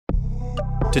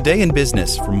Today in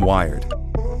Business from Wired.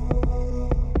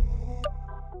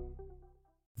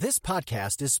 This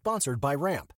podcast is sponsored by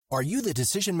Ramp. Are you the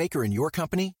decision maker in your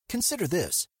company? Consider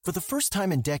this. For the first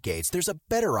time in decades, there's a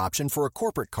better option for a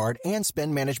corporate card and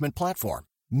spend management platform.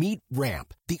 Meet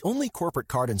Ramp, the only corporate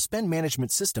card and spend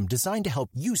management system designed to help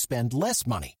you spend less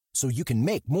money so you can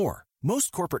make more.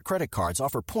 Most corporate credit cards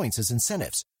offer points as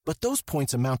incentives, but those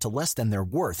points amount to less than their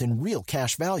worth in real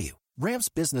cash value. Ramp's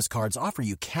business cards offer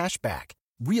you cash back,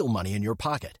 real money in your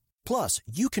pocket. Plus,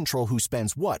 you control who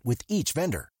spends what with each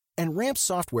vendor. And Ramp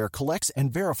software collects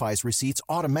and verifies receipts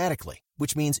automatically,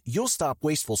 which means you'll stop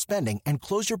wasteful spending and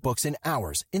close your books in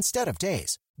hours instead of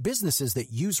days. Businesses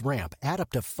that use Ramp add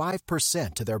up to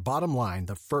 5% to their bottom line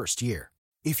the first year.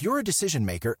 If you're a decision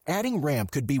maker, adding Ramp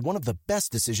could be one of the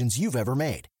best decisions you've ever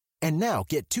made. And now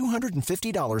get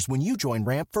 $250 when you join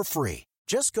Ramp for free.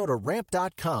 Just go to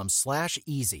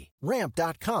ramp.com/easy.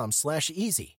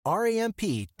 Ramp.com/easy.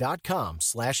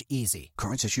 RAMP.com/easy.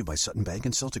 Cards issued by Sutton Bank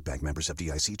and Celtic Bank, members of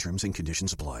FDIC. Terms and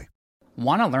conditions apply.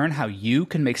 Want to learn how you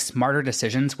can make smarter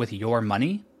decisions with your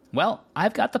money? Well,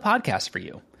 I've got the podcast for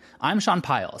you. I'm Sean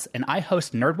Piles, and I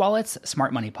host NerdWallet's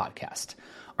Smart Money Podcast.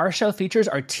 Our show features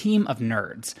our team of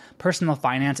nerds, personal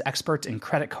finance experts in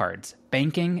credit cards,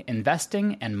 banking,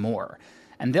 investing, and more.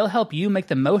 And they'll help you make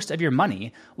the most of your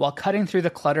money while cutting through the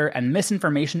clutter and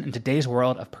misinformation in today's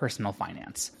world of personal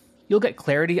finance. You'll get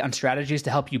clarity on strategies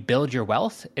to help you build your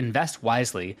wealth, invest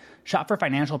wisely, shop for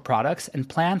financial products, and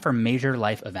plan for major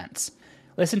life events.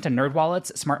 Listen to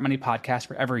NerdWallet's Smart Money Podcast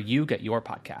wherever you get your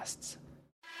podcasts.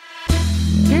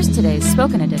 Here's today's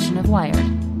spoken edition of Wired.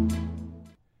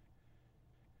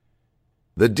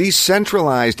 The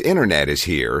decentralized internet is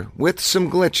here with some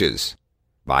glitches.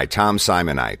 By Tom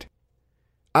Simonite.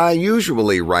 I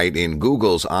usually write in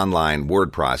Google's online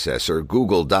word processor,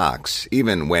 Google Docs,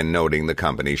 even when noting the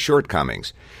company's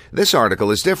shortcomings. This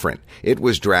article is different. It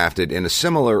was drafted in a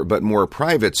similar but more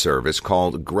private service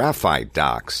called Graphite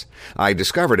Docs. I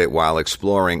discovered it while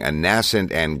exploring a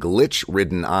nascent and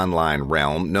glitch-ridden online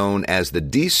realm known as the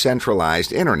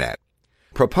decentralized internet.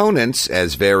 Proponents,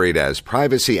 as varied as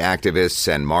privacy activists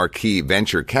and marquee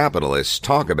venture capitalists,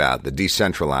 talk about the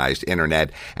decentralized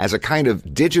internet as a kind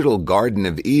of digital Garden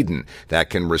of Eden that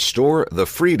can restore the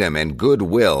freedom and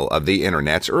goodwill of the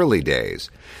internet's early days.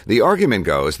 The argument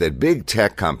goes that big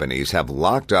tech companies have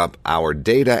locked up our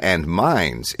data and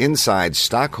minds inside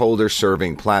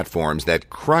stockholder-serving platforms that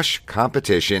crush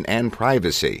competition and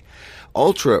privacy.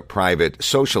 Ultra-private,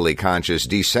 socially conscious,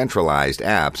 decentralized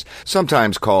apps,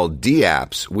 sometimes called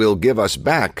D-apps, will give us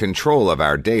back control of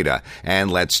our data and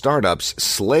let startups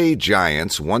slay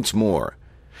giants once more.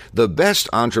 The best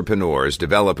entrepreneurs,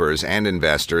 developers, and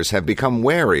investors have become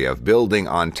wary of building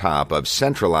on top of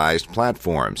centralized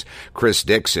platforms. Chris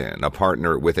Dixon, a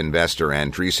partner with investor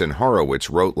Andreessen Horowitz,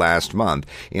 wrote last month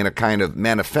in a kind of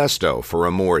manifesto for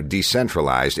a more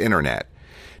decentralized internet.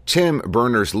 Tim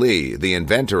Berners-Lee, the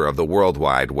inventor of the World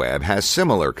Wide Web, has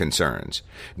similar concerns.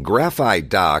 Graphite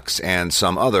Docs and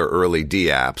some other early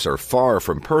D-apps are far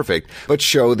from perfect, but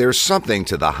show there's something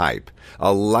to the hype.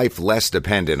 A life less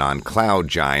dependent on cloud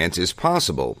giants is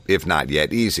possible, if not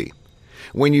yet easy.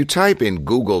 When you type in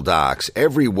Google Docs,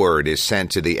 every word is sent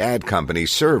to the ad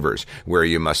company's servers, where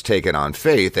you must take it on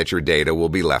faith that your data will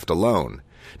be left alone.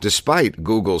 Despite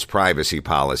Google's privacy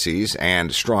policies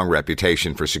and strong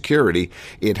reputation for security,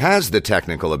 it has the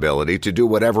technical ability to do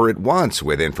whatever it wants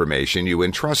with information you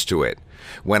entrust to it.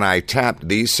 When I tapped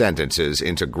these sentences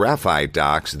into Graphite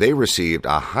Docs, they received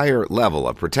a higher level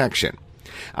of protection.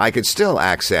 I could still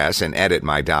access and edit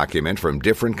my document from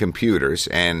different computers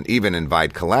and even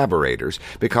invite collaborators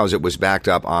because it was backed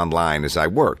up online as I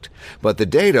worked. But the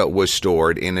data was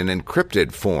stored in an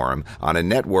encrypted form on a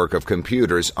network of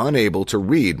computers unable to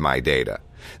read my data.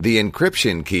 The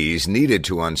encryption keys needed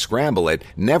to unscramble it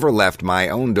never left my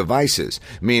own devices,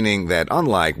 meaning that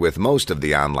unlike with most of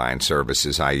the online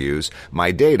services I use,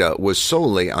 my data was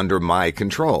solely under my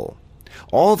control.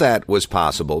 All that was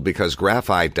possible because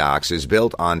Graphite Docs is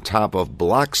built on top of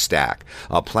Blockstack,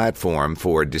 a platform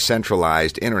for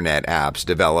decentralized internet apps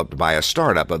developed by a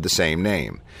startup of the same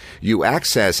name. You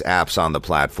access apps on the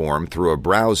platform through a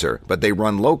browser, but they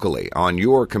run locally on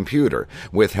your computer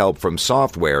with help from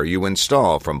software you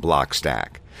install from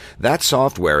Blockstack. That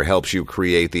software helps you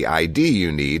create the ID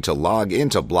you need to log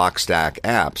into Blockstack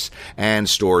apps and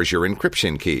stores your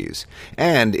encryption keys.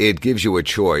 And it gives you a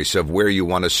choice of where you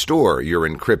want to store your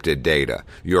encrypted data,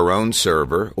 your own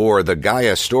server, or the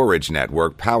Gaia storage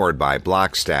network powered by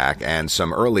Blockstack and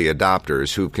some early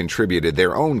adopters who've contributed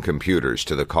their own computers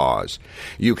to the cause.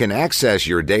 You can access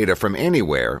your data from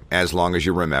anywhere as long as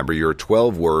you remember your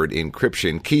 12-word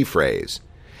encryption key phrase.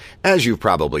 As you've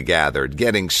probably gathered,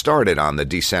 getting started on the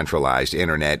decentralized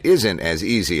internet isn't as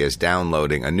easy as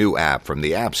downloading a new app from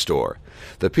the App Store.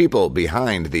 The people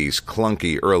behind these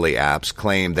clunky early apps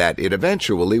claim that it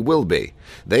eventually will be.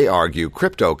 They argue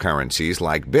cryptocurrencies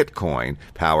like Bitcoin,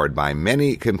 powered by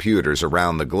many computers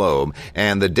around the globe,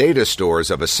 and the data stores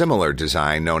of a similar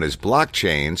design known as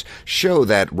blockchains show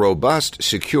that robust,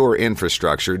 secure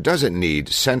infrastructure doesn't need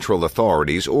central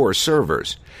authorities or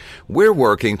servers. We're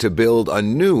working to build a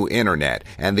new internet,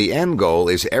 and the end goal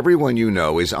is everyone you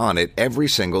know is on it every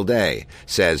single day,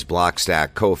 says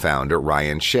Blockstack co-founder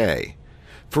Ryan Shea.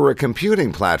 For a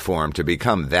computing platform to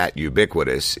become that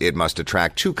ubiquitous, it must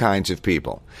attract two kinds of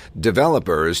people: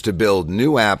 developers to build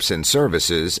new apps and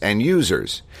services, and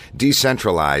users.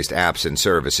 Decentralized apps and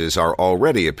services are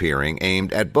already appearing,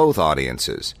 aimed at both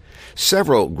audiences.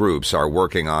 Several groups are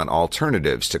working on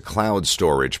alternatives to cloud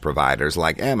storage providers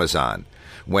like Amazon.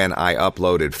 When I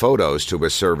uploaded photos to a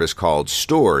service called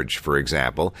Storj, for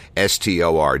example,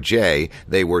 STORJ,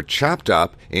 they were chopped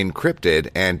up,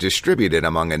 encrypted, and distributed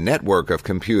among a network of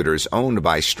computers owned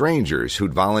by strangers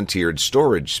who'd volunteered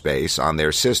storage space on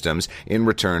their systems in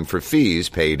return for fees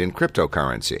paid in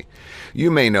cryptocurrency.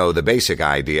 You may know the basic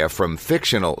idea from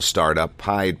fictional startup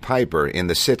Pied Piper in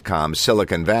the sitcom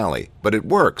Silicon Valley, but it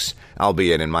works,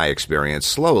 albeit in my experience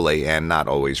slowly and not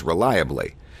always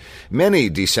reliably. Many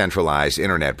decentralized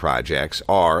internet projects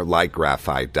are, like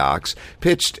Graphite Docs,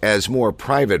 pitched as more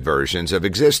private versions of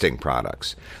existing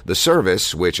products. The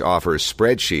service, which offers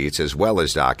spreadsheets as well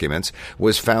as documents,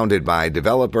 was founded by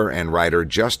developer and writer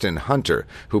Justin Hunter,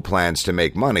 who plans to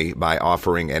make money by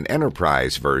offering an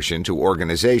enterprise version to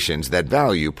organizations that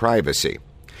value privacy.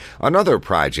 Another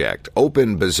project,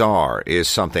 Open Bazaar, is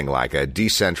something like a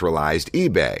decentralized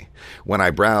eBay. When I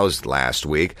browsed last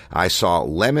week, I saw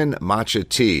lemon matcha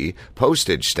tea,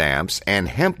 postage stamps, and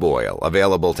hemp oil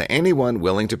available to anyone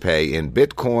willing to pay in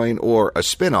Bitcoin or a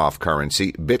spin-off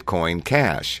currency, Bitcoin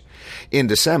Cash. In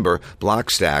December,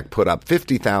 Blockstack put up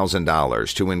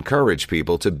 $50,000 to encourage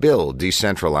people to build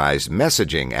decentralized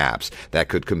messaging apps that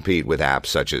could compete with apps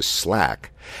such as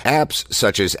Slack. Apps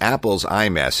such as Apple's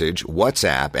iMessage,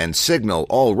 WhatsApp, and Signal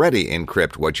already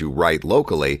encrypt what you write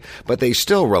locally, but they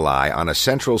still rely on a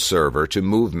central server to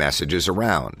move messages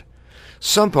around.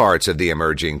 Some parts of the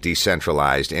emerging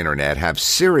decentralized internet have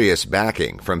serious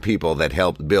backing from people that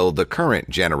helped build the current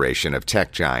generation of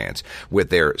tech giants with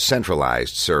their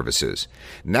centralized services.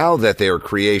 Now that their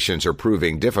creations are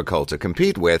proving difficult to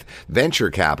compete with, venture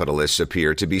capitalists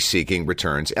appear to be seeking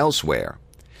returns elsewhere.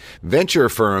 Venture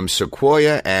firms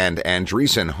Sequoia and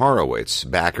Andreessen Horowitz,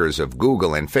 backers of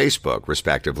Google and Facebook,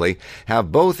 respectively,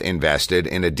 have both invested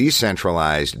in a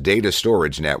decentralized data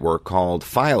storage network called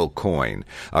Filecoin,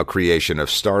 a creation of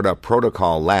startup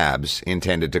Protocol Labs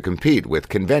intended to compete with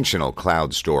conventional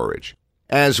cloud storage.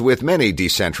 As with many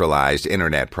decentralized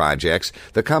internet projects,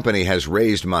 the company has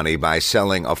raised money by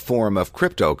selling a form of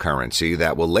cryptocurrency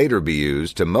that will later be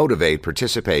used to motivate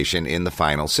participation in the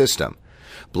final system.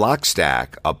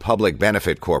 Blockstack, a public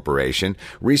benefit corporation,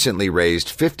 recently raised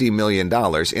 $50 million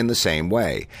in the same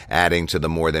way, adding to the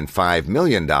more than $5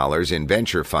 million in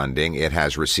venture funding it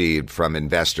has received from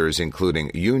investors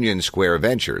including Union Square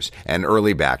Ventures, an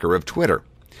early backer of Twitter.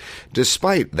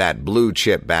 Despite that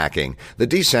blue-chip backing, the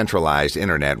decentralized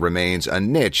internet remains a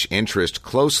niche interest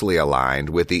closely aligned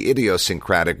with the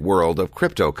idiosyncratic world of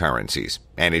cryptocurrencies,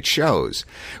 and it shows.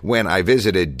 When I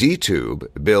visited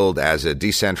DTube, billed as a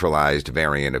decentralized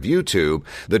variant of YouTube,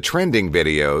 the trending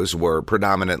videos were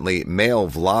predominantly male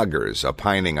vloggers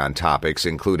opining on topics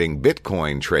including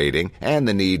Bitcoin trading and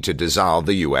the need to dissolve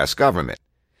the U.S. government.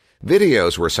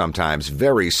 Videos were sometimes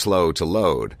very slow to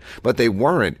load, but they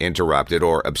weren't interrupted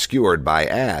or obscured by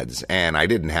ads, and I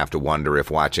didn't have to wonder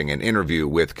if watching an interview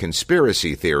with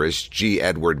conspiracy theorist G.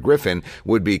 Edward Griffin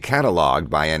would be cataloged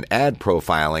by an ad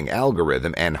profiling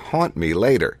algorithm and haunt me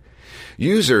later.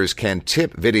 Users can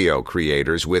tip video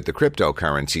creators with the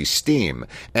cryptocurrency Steam,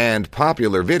 and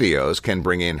popular videos can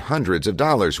bring in hundreds of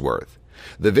dollars worth.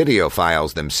 The video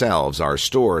files themselves are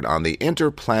stored on the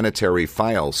Interplanetary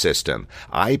File System,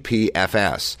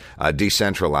 IPFS, a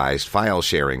decentralized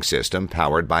file-sharing system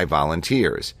powered by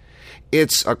volunteers.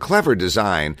 It's a clever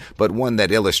design, but one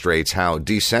that illustrates how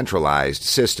decentralized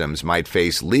systems might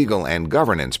face legal and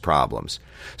governance problems.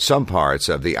 Some parts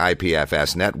of the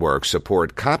IPFS network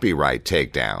support copyright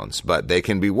takedowns, but they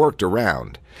can be worked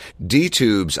around.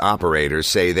 DTube's operators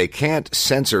say they can't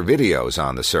censor videos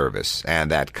on the service,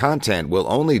 and that content will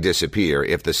only disappear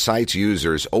if the site's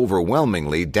users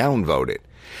overwhelmingly downvote it.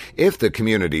 If the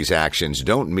community's actions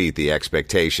don't meet the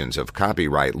expectations of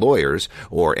copyright lawyers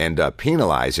or end up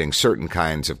penalizing certain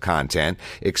kinds of content,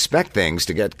 expect things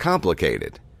to get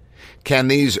complicated. Can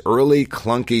these early,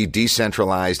 clunky,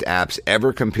 decentralized apps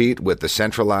ever compete with the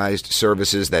centralized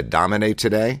services that dominate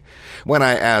today? When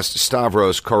I asked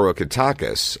Stavros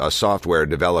Korokitakis, a software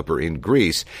developer in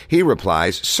Greece, he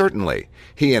replies, certainly.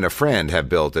 He and a friend have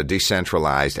built a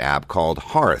decentralized app called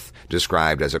Hearth,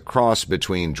 described as a cross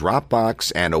between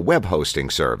Dropbox and a web hosting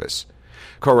service.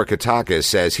 Korokitakis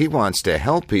says he wants to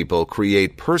help people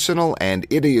create personal and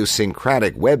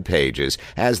idiosyncratic web pages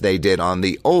as they did on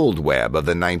the old web of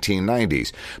the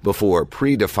 1990s, before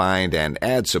predefined and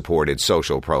ad-supported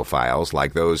social profiles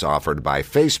like those offered by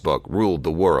Facebook ruled the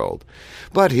world.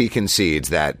 But he concedes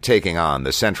that taking on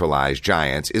the centralized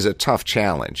giants is a tough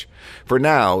challenge. For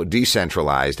now,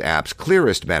 decentralized apps'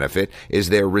 clearest benefit is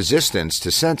their resistance to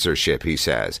censorship, he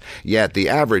says, yet the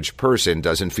average person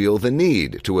doesn't feel the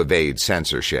need to evade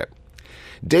censorship.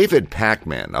 David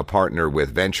Pachman, a partner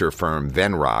with venture firm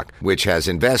Venrock, which has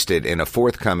invested in a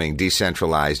forthcoming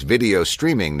decentralized video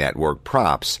streaming network,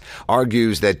 Props,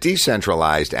 argues that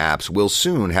decentralized apps will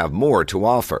soon have more to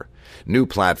offer. New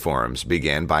platforms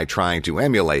begin by trying to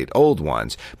emulate old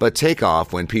ones, but take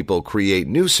off when people create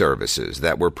new services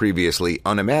that were previously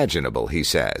unimaginable, he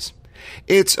says.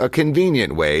 It's a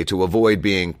convenient way to avoid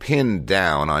being pinned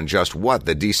down on just what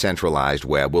the decentralized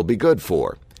web will be good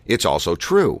for. It's also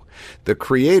true. The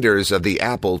creators of the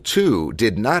Apple II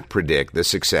did not predict the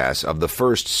success of the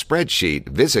first spreadsheet,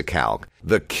 VisiCalc,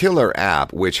 the killer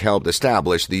app which helped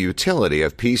establish the utility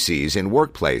of PCs in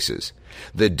workplaces.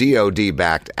 The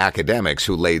DoD-backed academics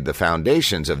who laid the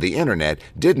foundations of the Internet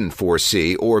didn't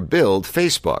foresee or build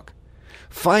Facebook.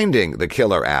 Finding the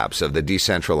killer apps of the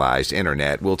decentralized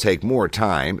Internet will take more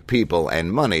time, people,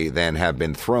 and money than have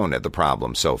been thrown at the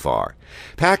problem so far.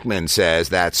 Pachman says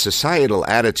that societal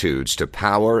attitudes to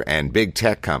power and big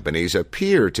tech companies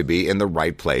appear to be in the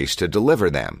right place to deliver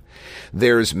them.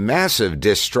 There's massive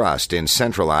distrust in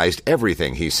centralized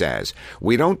everything, he says.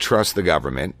 We don't trust the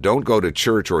government, don't go to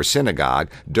church or synagogue,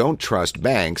 don't trust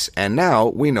banks, and now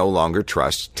we no longer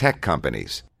trust tech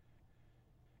companies.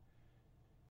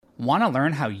 Want to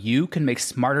learn how you can make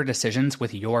smarter decisions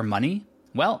with your money?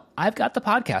 Well, I've got the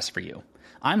podcast for you.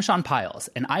 I'm Sean Piles,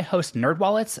 and I host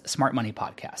NerdWallet's Smart Money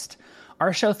Podcast.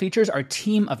 Our show features our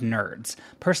team of nerds,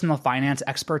 personal finance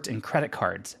experts in credit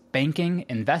cards, banking,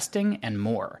 investing, and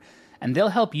more. And they'll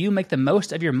help you make the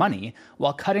most of your money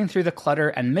while cutting through the clutter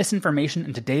and misinformation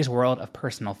in today's world of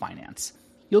personal finance.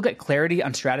 You'll get clarity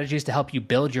on strategies to help you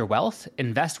build your wealth,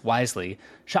 invest wisely,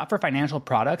 shop for financial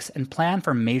products, and plan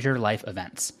for major life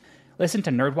events. Listen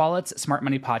to NerdWallet's Smart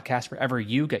Money Podcast wherever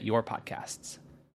you get your podcasts.